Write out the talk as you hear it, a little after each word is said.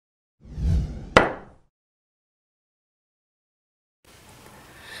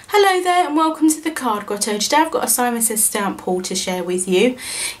Hello there and welcome to the Card Grotto. Today I've got a Simon Says stamp haul to share with you.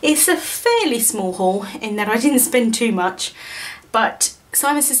 It's a fairly small haul in that I didn't spend too much, but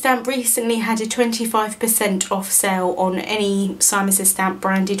Simon Says Stamp recently had a 25% off sale on any Simon Says Stamp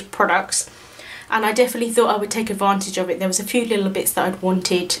branded products, and I definitely thought I would take advantage of it. There was a few little bits that I'd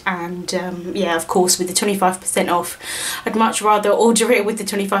wanted, and yeah, of course with the 25% off I'd much rather order it with the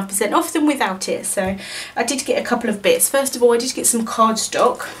 25% off than without it. So I did get a couple of bits. First of all, I did get some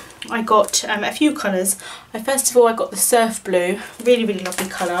cardstock. I got a few colours. First of all, I got the surf blue, really lovely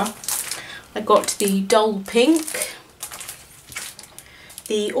colour. I got the dull pink,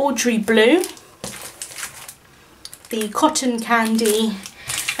 the Audrey blue, the cotton candy,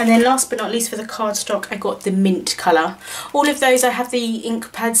 and then last but not least for the cardstock I got the mint colour. All of those I have the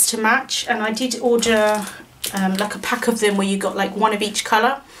ink pads to match, and I did order like a pack of them where you got like one of each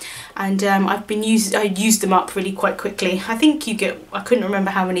colour, and I used them up really quite quickly. I think you get, I couldn't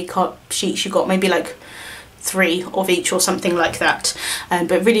remember how many card sheets you got, maybe like 3 of each or something like that,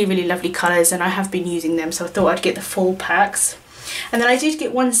 but really lovely colours, and I have been using them, so I thought I'd get the full packs. And then I did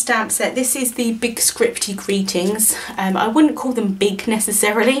get one stamp set. This is the big scripty greetings. I wouldn't call them big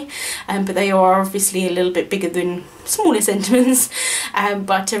necessarily, but they are obviously a little bit bigger than smaller sentiments,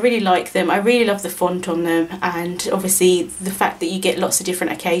 but I really like them. I really love the font on them, and obviously the fact that you get lots of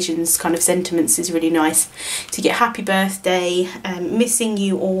different occasions kind of sentiments is really nice. To get happy birthday, missing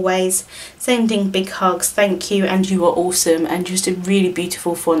you always, sending big hugs, thank you, and you are awesome, and just a really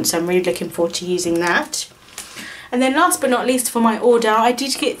beautiful font, so I'm really looking forward to using that. And then last but not least for my order, I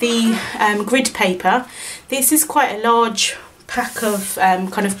did get the grid paper. This is quite a large pack of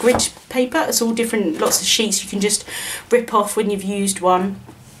kind of grid paper. It's all different, lots of sheets you can just rip off when you've used one.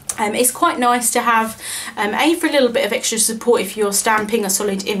 It's quite nice to have, for a little bit of extra support if you're stamping a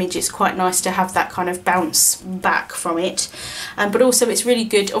solid image. It's quite nice to have that kind of bounce back from it, but also it's really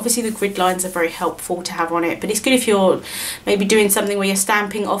good. Obviously the grid lines are very helpful to have on it, but it's good if you're maybe doing something where you're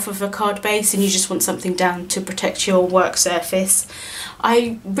stamping off of a card base and you just want something down to protect your work surface.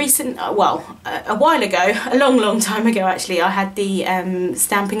 A while ago, a long time ago actually, I had the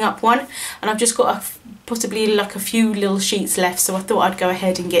stamping up one, and I've just got possibly like a few little sheets left, so I thought I'd go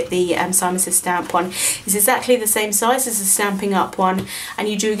ahead and get the Simon Says Stamp one. It's exactly the same size as the stamping up one, and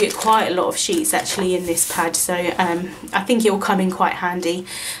you do get quite a lot of sheets actually in this pad, so I think it will come in quite handy,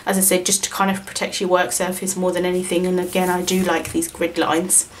 as I said, just to kind of protect your work surface more than anything. And again, I do like these grid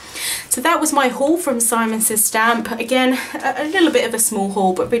lines. So that was my haul from Simon Says Stamp. Again, a little bit of a small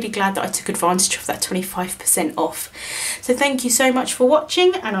haul, but really glad that I took advantage of that 25% off. So thank you so much for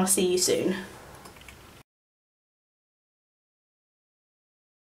watching, and I'll see you soon.